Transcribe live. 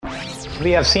We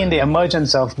have seen the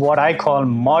emergence of what I call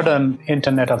modern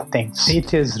Internet of Things.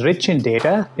 It is rich in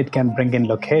data. It can bring in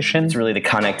location. It's really the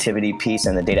connectivity piece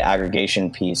and the data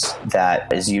aggregation piece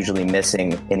that is usually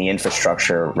missing in the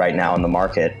infrastructure right now in the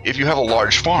market. If you have a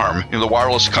large farm, the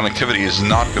wireless connectivity is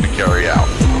not going to carry out.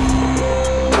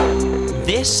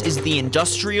 This is the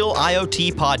Industrial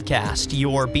IoT Podcast,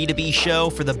 your B2B show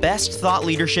for the best thought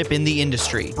leadership in the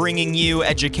industry, bringing you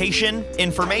education,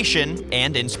 information,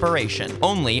 and inspiration,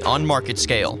 only on market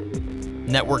scale.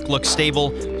 Network looks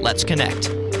stable. Let's connect.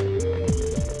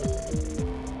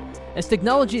 As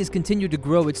technology has continued to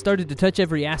grow, it's started to touch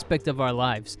every aspect of our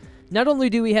lives. Not only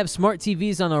do we have smart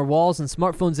TVs on our walls and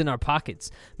smartphones in our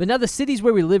pockets, but now the cities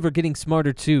where we live are getting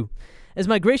smarter too. As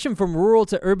migration from rural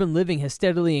to urban living has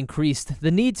steadily increased,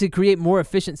 the need to create more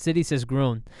efficient cities has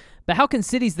grown. But how can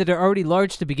cities that are already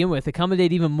large to begin with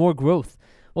accommodate even more growth?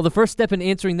 Well, the first step in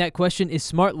answering that question is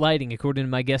smart lighting, according to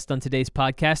my guest on today's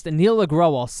podcast, Anil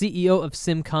Agrawal, CEO of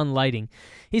Simcon Lighting.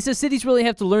 He says cities really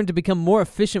have to learn to become more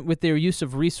efficient with their use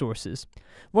of resources.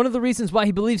 One of the reasons why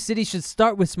he believes cities should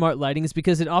start with smart lighting is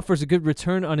because it offers a good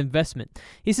return on investment.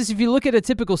 He says if you look at a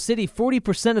typical city,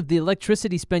 40% of the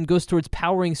electricity spend goes towards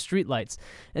powering streetlights,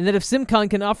 and that if Simcon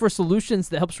can offer solutions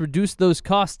that helps reduce those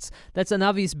costs, that's an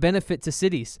obvious benefit to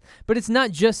cities. But it's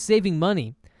not just saving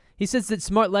money. He says that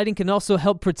smart lighting can also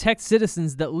help protect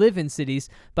citizens that live in cities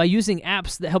by using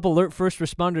apps that help alert first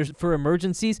responders for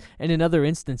emergencies and in other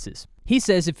instances. He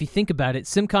says if you think about it,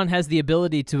 Simcon has the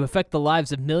ability to affect the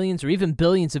lives of millions or even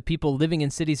billions of people living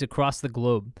in cities across the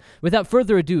globe. Without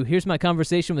further ado, here's my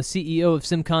conversation with CEO of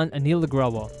Simcon, Anil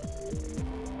Agrawal.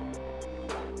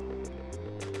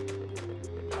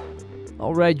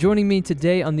 All right, joining me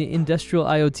today on the Industrial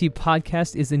IoT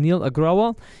Podcast is Anil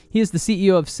Agrawal. He is the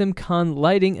CEO of Simcon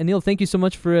Lighting. Anil, thank you so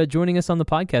much for joining us on the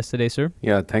podcast today, sir.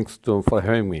 Yeah, thanks for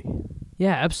having me.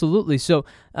 Yeah, absolutely. So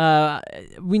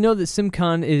we know that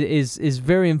Simcon is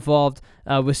very involved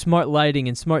with smart lighting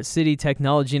and smart city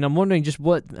technology, and I'm wondering just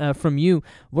from you,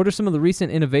 what are some of the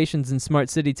recent innovations in smart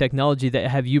city technology that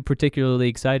have you particularly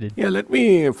excited? Yeah, let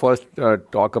me first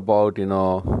talk about,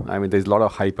 there's a lot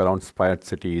of hype around smart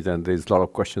cities, and there's a lot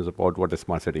of questions about what a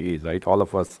smart city is, right? All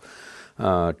of us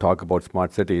talk about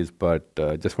smart cities, but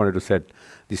just wanted to set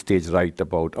the stage right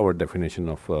about our definition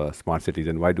of smart cities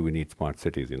and why do we need smart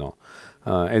cities,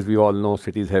 As we all know,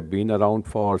 cities have been around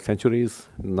for centuries,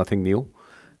 nothing new.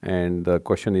 And the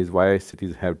question is why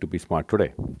cities have to be smart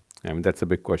today. That's a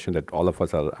big question that all of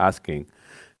us are asking.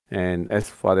 And as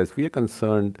far as we are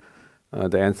concerned,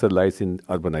 the answer lies in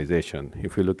urbanization.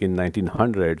 If you look in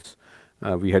 1900s,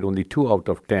 we had only 2 out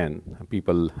of 10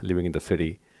 people living in the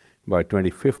city. By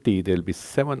 2050, there will be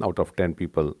 7 out of 10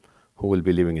 people who will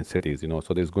be living in cities.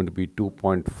 So there's going to be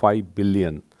 2.5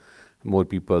 billion more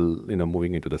people,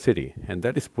 moving into the city, and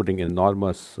that is putting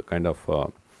enormous kind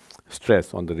of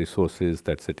stress on the resources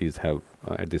that cities have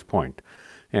at this point.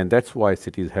 And that's why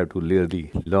cities have to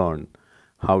really learn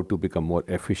how to become more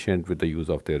efficient with the use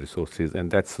of their resources,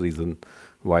 and that's the reason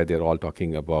why they're all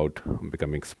talking about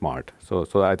becoming smart. So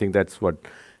I think that's what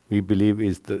we believe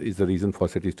is the reason for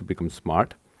cities to become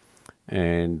smart.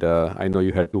 And I know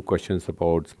you had 2 questions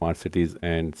about smart cities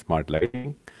and smart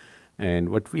lighting. And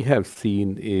what we have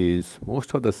seen is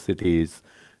most of the cities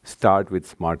start with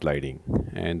smart lighting.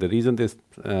 And the reason they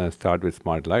start with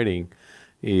smart lighting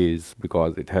is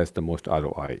because it has the most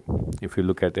ROI. If you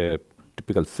look at a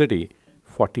typical city,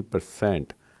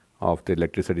 40% of the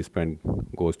electricity spent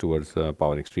goes towards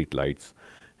powering street lights.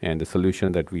 And the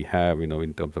solution that we have,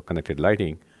 in terms of connected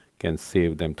lighting can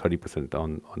save them 30%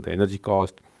 on the energy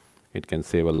cost. It can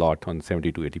save a lot on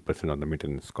 70 to 80% on the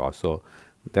maintenance cost. So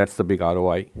that's the big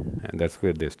ROI, and that's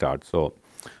where they start. So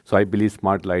I believe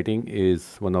smart lighting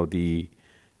is one of the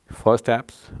first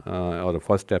apps or the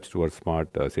first steps towards smart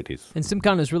cities. And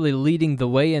Simcon is really leading the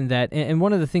way in that. And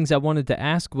one of the things I wanted to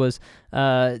ask was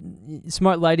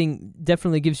smart lighting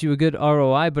definitely gives you a good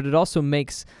ROI, but it also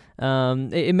makes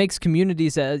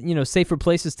communities safer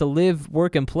places to live,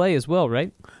 work, and play as well,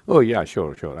 right? Oh yeah,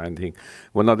 sure. I think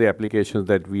one of the applications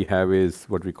that we have is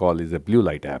what we call is a blue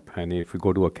light app. And if you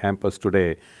go to a campus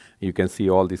today, you can see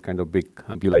all these kind of big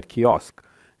blue light kiosks.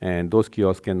 And those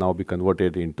kiosks can now be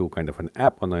converted into kind of an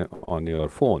app on your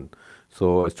phone.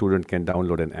 So a student can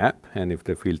download an app, and if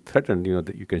they feel threatened,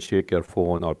 you can shake your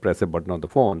phone or press a button on the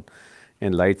phone,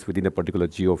 and lights within a particular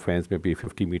geofence, maybe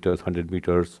 50 meters, 100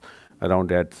 meters around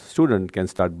that student can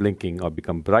start blinking or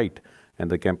become bright, and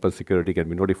the campus security can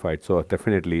be notified. So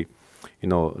definitely,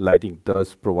 lighting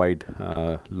does provide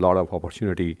a lot of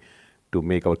opportunity to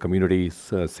make our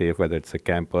communities safe, whether it's a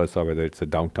campus or whether it's a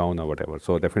downtown or whatever.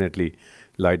 So definitely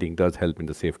lighting does help in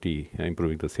the safety,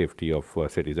 improving the safety of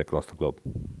cities across the globe.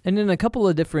 And in a couple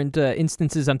of different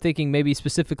instances, I'm thinking maybe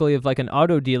specifically of like an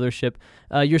auto dealership,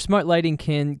 your smart lighting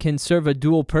can serve a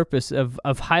dual purpose of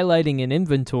highlighting an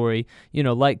inventory,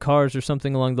 like cars or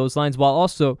something along those lines, while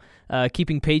also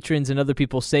keeping patrons and other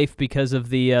people safe because of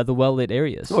the well-lit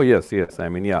areas. Oh, yes. I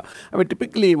mean,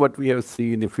 typically what we have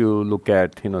seen, if you look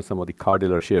at, some of the car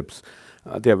dealerships,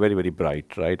 they are very, very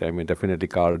bright, right? I mean, definitely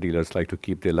car dealers like to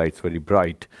keep their lights very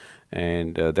bright,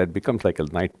 and that becomes like a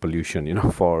night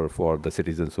pollution, for the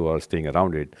citizens who are staying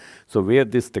around it. So where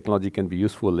this technology can be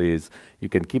useful is you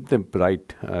can keep them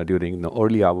bright during the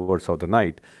early hours of the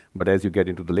night, but as you get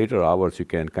into the later hours, you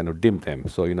can kind of dim them.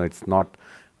 So, it's not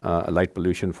a light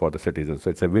pollution for the citizens. So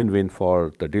it's a win-win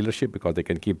for the dealership because they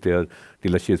can keep their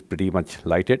dealerships pretty much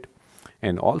lighted.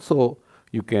 And also,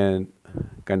 you can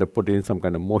kind of put in some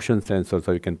kind of motion sensor,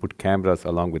 so you can put cameras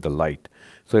along with the light.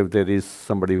 So if there is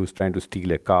somebody who's trying to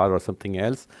steal a car or something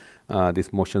else,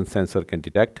 this motion sensor can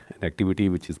detect an activity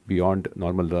which is beyond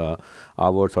normal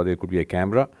hours, or there could be a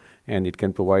camera, and it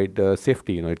can provide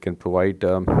safety. It can provide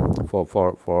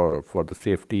for the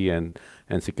safety and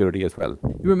security as well.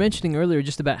 You were mentioning earlier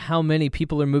just about how many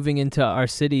people are moving into our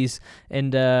cities,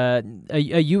 and a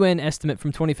UN estimate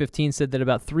from 2015 said that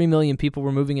about 3 million people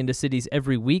were moving into cities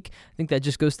every week. I think that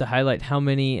just goes to highlight how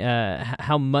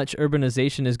much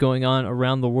urbanization is going on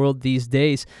around the world these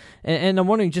days. And I'm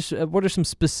wondering just what are some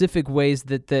specific ways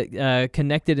that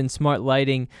connected and smart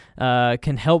lighting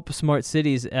can help smart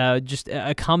cities just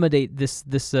accommodate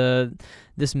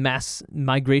this mass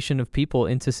migration of people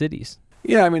into cities?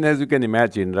 Yeah, I mean, as you can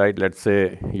imagine, right, let's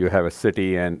say you have a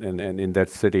city and in that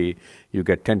city you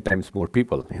get 10 times more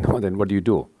people, then what do you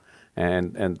do?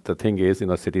 And the thing is,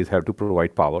 cities have to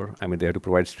provide power. I mean, they have to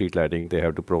provide street lighting, they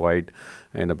have to provide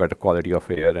better quality of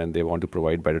air, and they want to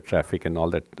provide better traffic and all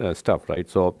that stuff, right?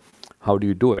 So how do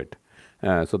you do it?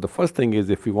 So the first thing is,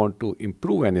 if you want to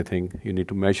improve anything, you need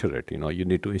to measure it. You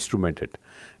need to instrument it,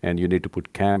 and you need to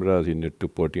put cameras. You need to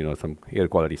put some air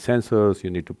quality sensors. You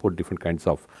need to put different kinds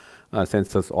of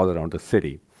sensors all around the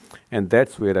city, and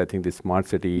that's where I think the smart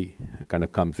city kind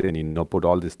of comes in. Put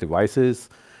all these devices,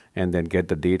 and then get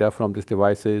the data from these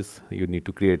devices. You need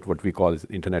to create what we call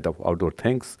Internet of Outdoor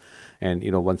Things, and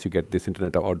once you get this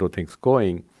Internet of Outdoor Things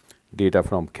going, data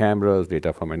from cameras,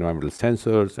 data from environmental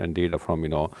sensors, and data from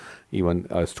even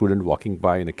a student walking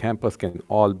by in a campus can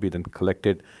all be then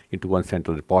collected into one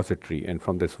central repository. And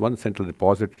from this one central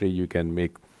repository, you can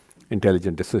make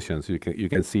intelligent decisions. You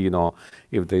can see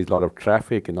if there is a lot of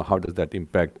traffic, how does that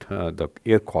impact the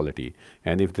air quality,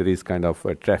 and if there is kind of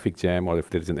a traffic jam or if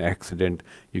there is an accident,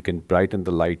 you can brighten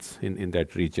the lights in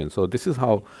that region. So this is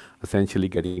how essentially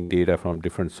getting data from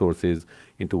different sources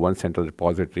into one central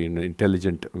repository in an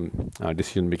intelligent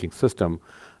decision-making system,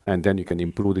 and then you can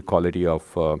improve the quality of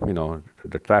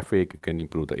the traffic, you can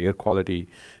improve the air quality,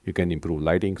 you can improve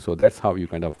lighting. So that's how you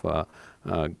kind of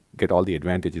get all the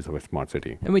advantages of a smart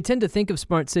city. And we tend to think of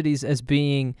smart cities as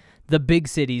being the big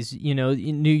cities,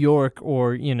 in New York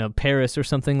or, Paris or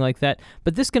something like that.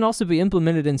 But this can also be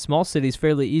implemented in small cities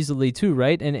fairly easily too,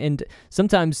 right? And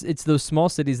sometimes it's those small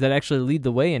cities that actually lead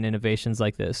the way in innovations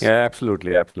like this. Yeah,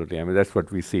 absolutely. I mean, that's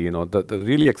what we see. The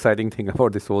really exciting thing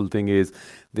about this whole thing is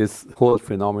this whole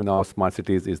phenomenon of smart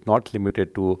cities is not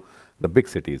limited to the big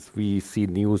cities. We see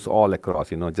news all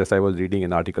across. Just I was reading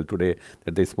an article today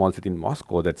that there's a small city in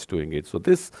Moscow that's doing it. So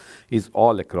this is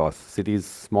all across cities,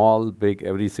 small, big.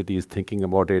 Every city is thinking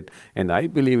about it, and I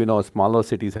believe smaller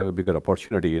cities have a bigger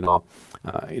opportunity.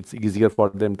 It's easier for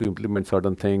them to implement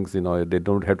certain things. They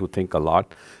don't have to think a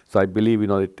lot. So I believe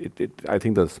I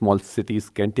think the small cities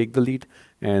can take the lead,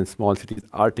 and small cities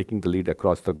are taking the lead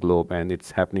across the globe, and it's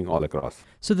happening all across.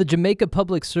 So the Jamaica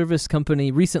Public Service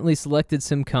Company recently selected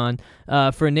SIMCON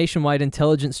for a nationwide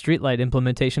intelligent streetlight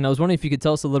implementation. I was wondering if you could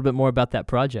tell us a little bit more about that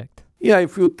project. Yeah,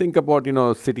 if you think about,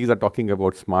 cities are talking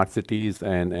about smart cities,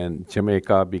 and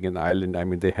Jamaica being an island, I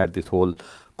mean, they had this whole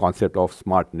concept of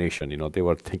smart nation. They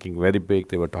were thinking very big.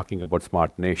 They were talking about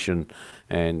smart nation.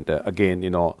 And again,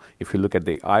 if you look at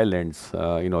the islands,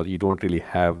 you don't really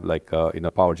have like,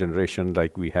 power generation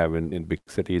like we have in big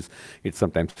cities. It's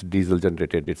sometimes diesel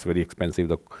generated. It's very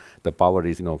expensive. The power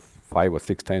is, 5 or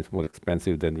 6 times more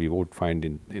expensive than we would find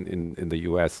in the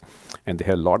US. And they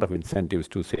have a lot of incentives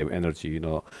to save energy.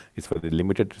 It's for the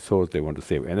limited resource. They want to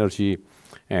save energy.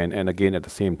 And again, at the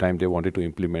same time, they wanted to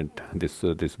implement this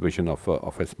vision of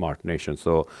a smart nation.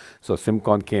 So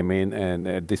SIMCON came in, and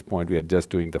at this point, we are just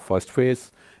doing the first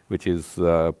phase, which is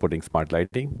putting smart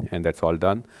lighting, and that's all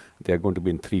done. They are going to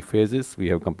be in 3 phases. We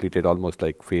have completed almost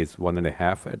like phase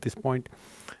 1.5 at this point.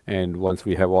 And once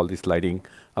we have all this lighting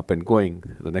up and going,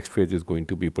 the next phase is going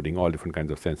to be putting all different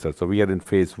kinds of sensors. So we are in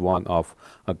phase 1 of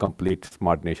a complete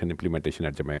Smart Nation implementation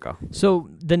at Jamaica. So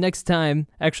the next time,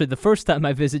 actually the first time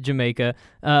I visit Jamaica,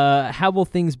 how will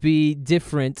things be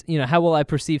different? How will I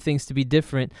perceive things to be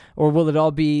different? Or will it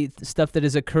all be stuff that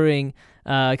is occurring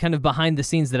kind of behind the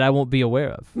scenes that I won't be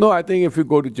aware of? No, I think if you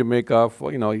go to Jamaica,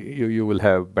 you will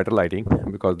have better lighting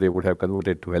because they would have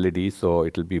converted to LED, so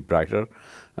it will be brighter.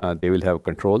 They will have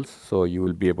controls, so you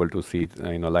will be able to see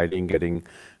lighting getting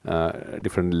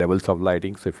different levels of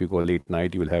lighting. So if you go late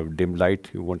night, you will have dim light.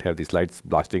 You won't have these lights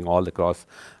blasting all across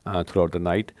throughout the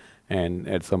night. And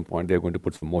at some point, they're going to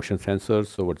put some motion sensors.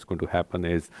 So what's going to happen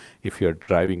is if you're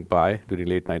driving by during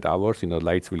late night hours,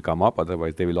 lights will come up.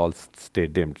 Otherwise, they will all stay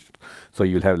dimmed. So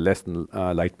you'll have less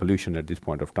light pollution at this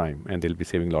point of time, and they'll be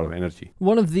saving a lot of energy.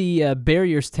 One of the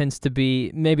barriers tends to be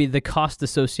maybe the cost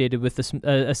associated with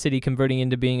a city converting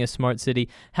into being a smart city.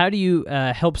 How do you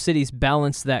help cities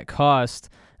balance that cost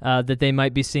that they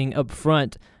might be seeing up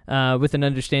front with an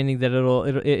understanding that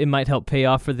it might help pay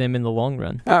off for them in the long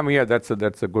run? That's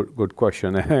a good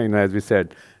question. As we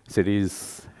said,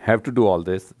 cities have to do all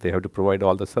this. They have to provide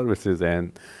all the services,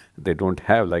 and they don't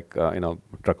have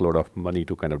truckload of money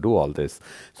to kind of do all this.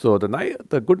 So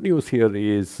the good news here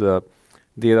is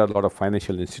there are a lot of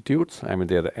financial institutes.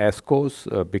 There are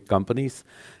ASCOs, big companies,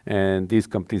 and these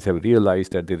companies have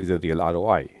realized that there is a real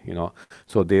ROI.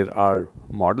 So there are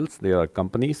models, there are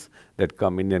companies that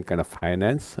come in and kind of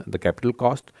finance the capital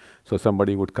cost. So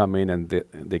somebody would come in and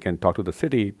they can talk to the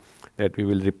city that we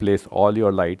will replace all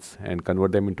your lights and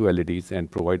convert them into LEDs and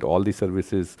provide all the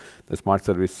services, the smart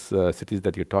service services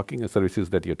that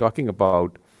you're talking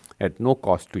about at no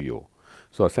cost to you.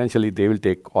 So essentially, they will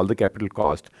take all the capital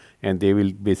cost and they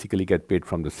will basically get paid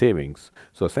from the savings.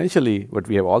 So essentially, what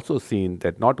we have also seen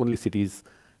that not only cities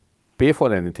pay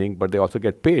for anything, but they also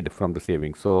get paid from the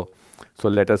savings. So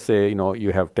let us say,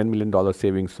 you have $10 million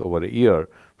savings over a year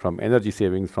from energy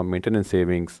savings, from maintenance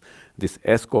savings. This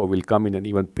ESCO will come in and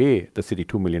even pay the city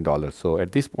 $2 million. So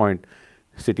at this point,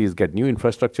 cities get new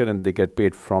infrastructure and they get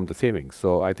paid from the savings.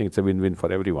 So I think it's a win-win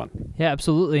for everyone. Yeah,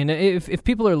 absolutely. And if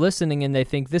people are listening and they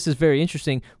think this is very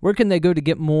interesting, where can they go to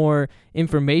get more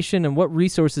information, and what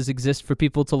resources exist for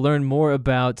people to learn more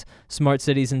about smart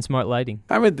cities and smart lighting?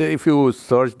 If you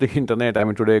search the internet,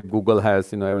 today Google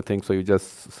has everything. So you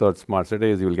just search smart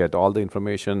cities, you will get all the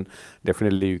information.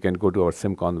 Definitely you can go to our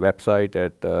SimCon website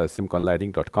at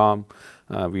simconlighting.com.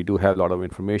 We do have a lot of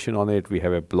information on it. We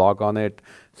have a blog on it,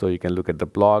 so you can look at the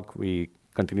blog. We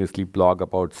continuously blog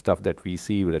about stuff that we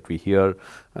see, that we hear,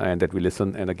 and that we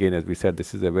listen. And again, as we said,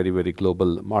 this is a very, very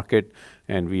global market,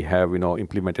 and we have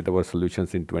implemented our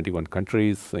solutions in 21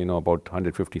 countries, about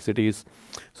 150 cities.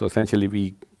 So essentially,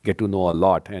 we get to know a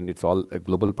lot, and it's all a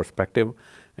global perspective.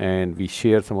 And we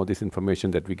share some of this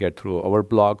information that we get through our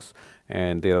blogs.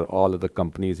 And there are all other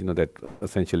companies, that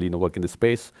essentially, work in the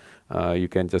space. You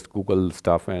can just Google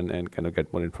stuff and kind of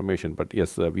get more information. But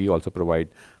yes, we also provide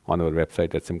on our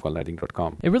website at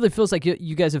simconlighting.com. It really feels like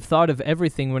you guys have thought of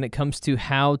everything when it comes to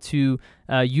how to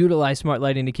utilize smart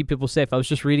lighting to keep people safe. I was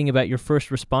just reading about your first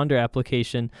responder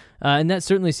application, and that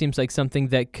certainly seems like something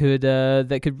that could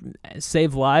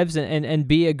save lives and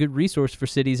be a good resource for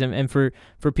cities and for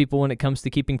people when it comes to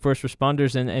keeping first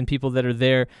responders and people that are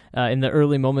there in the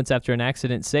early moments after an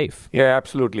accident safe. Yeah,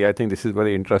 absolutely. I think this is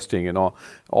very interesting.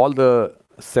 All the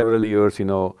several years,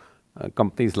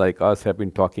 companies like us have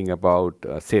been talking about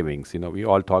savings. We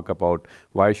all talk about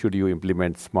why should you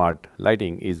implement smart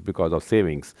lighting is because of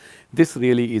savings. This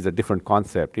really is a different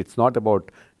concept. It's not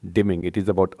about dimming, it is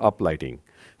about uplighting.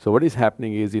 So what is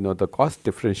happening is, the cost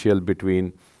differential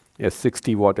between a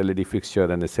 60 watt LED fixture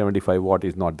and a 75 watt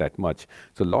is not that much.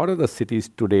 So a lot of the cities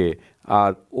today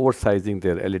are oversizing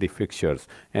their LED fixtures,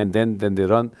 and then they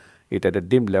run it at a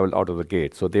dim level out of the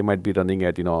gate. So they might be running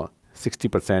at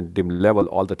 60% dim level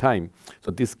all the time.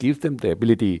 So this gives them the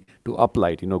ability to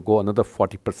uplight, go another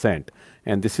 40%.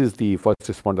 And this is the first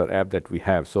responder app that we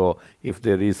have. So if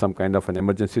there is some kind of an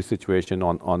emergency situation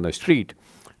on the street,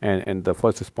 and the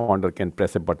first responder can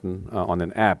press a button on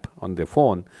an app on their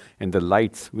phone, and the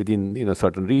lights within a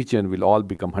certain region will all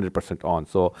become 100% on.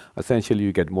 So essentially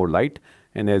you get more light.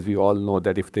 And as we all know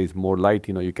that if there is more light,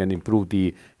 you can improve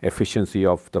the efficiency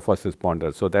of the first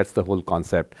responder. So that's the whole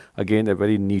concept. Again, a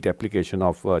very neat application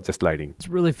of just lighting. It's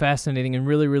really fascinating and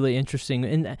really, really interesting.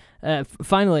 And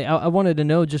finally, I wanted to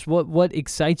know just what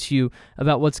excites you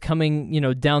about what's coming,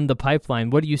 down the pipeline.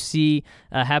 What do you see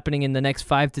happening in the next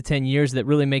 5 to 10 years that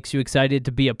really makes you excited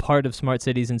to be a part of smart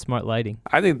cities and smart lighting?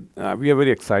 I think we are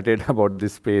very excited about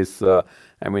this space.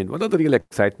 One of the real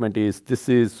excitement is this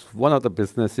is one of the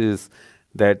businesses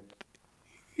that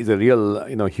is a real,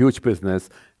 huge business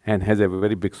and has a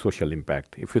very big social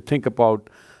impact. If you think about,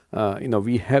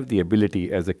 we have the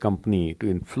ability as a company to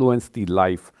influence the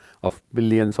life of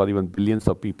millions or even billions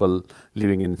of people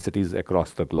living in cities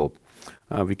across the globe.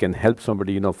 We can help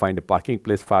somebody, find a parking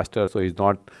place faster, so he's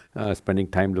not spending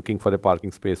time looking for a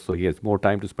parking space, so he has more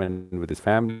time to spend with his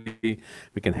family.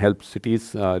 We can help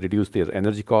cities reduce their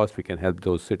energy costs. We can help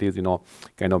those cities,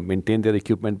 kind of maintain their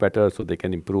equipment better, so they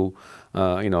can improve,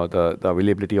 the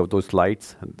availability of those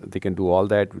lights. They can do all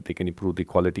that. They can improve the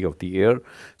quality of the air.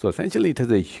 So essentially, it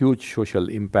has a huge social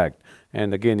impact.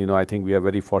 And again, I think we are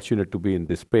very fortunate to be in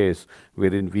this space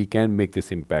wherein we can make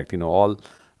this impact.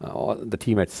 All the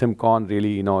team at SimCon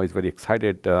really, is very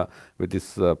excited with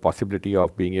this possibility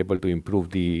of being able to improve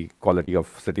the quality of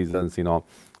citizens,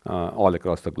 all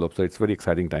across the globe. So it's a very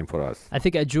exciting time for us. I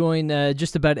think I join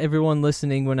just about everyone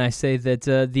listening when I say that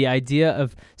the idea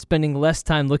of spending less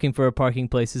time looking for a parking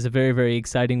place is a very, very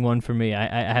exciting one for me.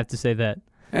 I have to say that.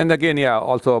 And again,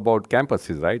 also about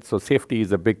campuses, right? So safety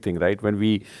is a big thing, right? When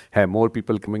we have more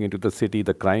people coming into the city,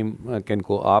 the crime can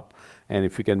go up. And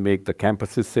if you can make the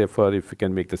campuses safer, if you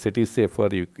can make the cities safer,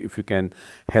 if you can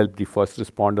help the first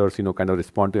responders, kind of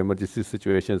respond to emergency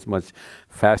situations much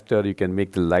faster, you can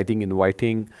make the lighting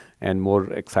inviting and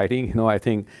more exciting. I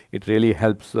think it really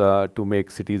helps to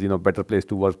make cities, better place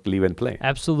to work, live, and play.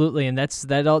 Absolutely, and that's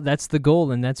the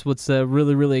goal, and that's what's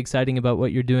really, really exciting about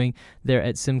what you're doing there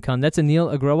at SimCon. That's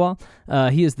Anil Agrawal.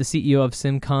 He is the CEO of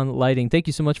SimCon Lighting. Thank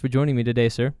you so much for joining me today,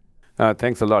 sir.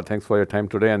 Thanks a lot. Thanks for your time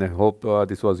today, and I hope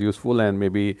this was useful, and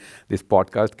maybe this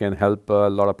podcast can help a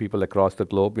lot of people across the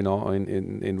globe,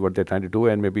 in what they're trying to do,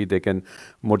 and maybe they can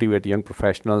motivate young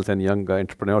professionals and young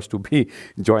entrepreneurs to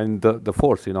join the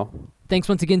force, Thanks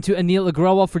once again to Anil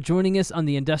Agrawal for joining us on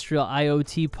the Industrial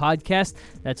IoT podcast.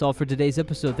 That's all for today's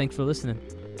episode. Thanks for listening.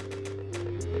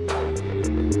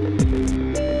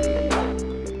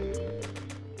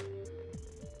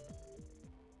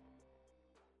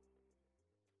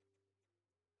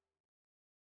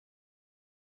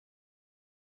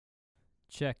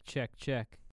 Check, check, check.